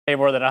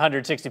More than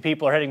 160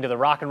 people are heading to the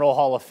Rock and Roll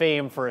Hall of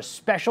Fame for a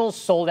special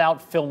sold-out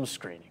film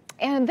screening.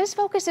 And this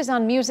focuses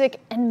on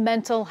music and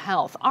mental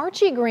health.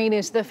 Archie Green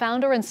is the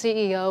founder and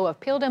CEO of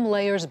Peel Dem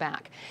Layers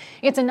Back.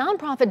 It's a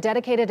nonprofit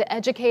dedicated to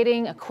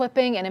educating,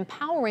 equipping, and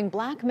empowering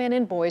Black men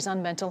and boys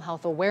on mental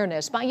health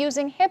awareness by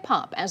using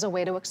hip-hop as a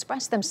way to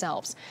express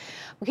themselves.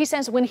 He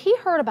says when he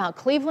heard about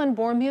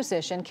Cleveland-born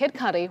musician Kid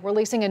Cudi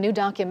releasing a new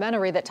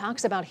documentary that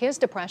talks about his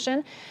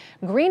depression,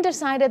 Green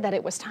decided that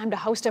it was time to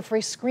host a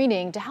free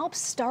screening to help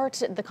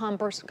start the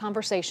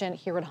conversation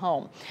here at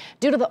home.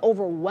 Due to the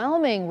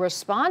overwhelming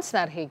response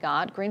that he got,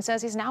 Green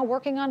says he's now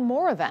working on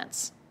more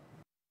events.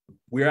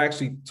 We're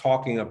actually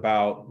talking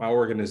about my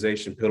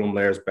organization, Peel Dem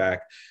Layers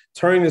Back,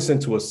 turning this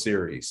into a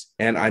series.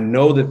 And I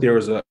know that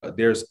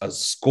there's a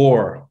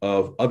score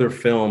of other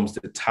films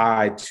that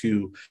tie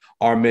to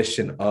our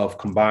mission of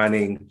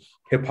combining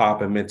hip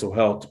hop and mental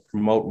health to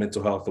promote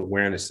mental health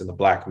awareness in the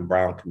Black and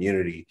Brown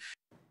community.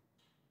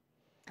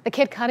 The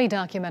Kid Cudi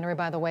documentary,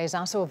 by the way, is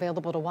also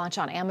available to watch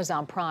on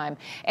Amazon Prime.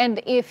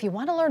 And if you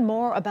want to learn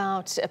more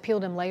about Peel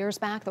Dem Layers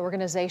Back, the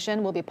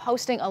organization, we'll be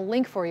posting a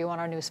link for you on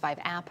our News 5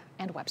 app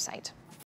and website.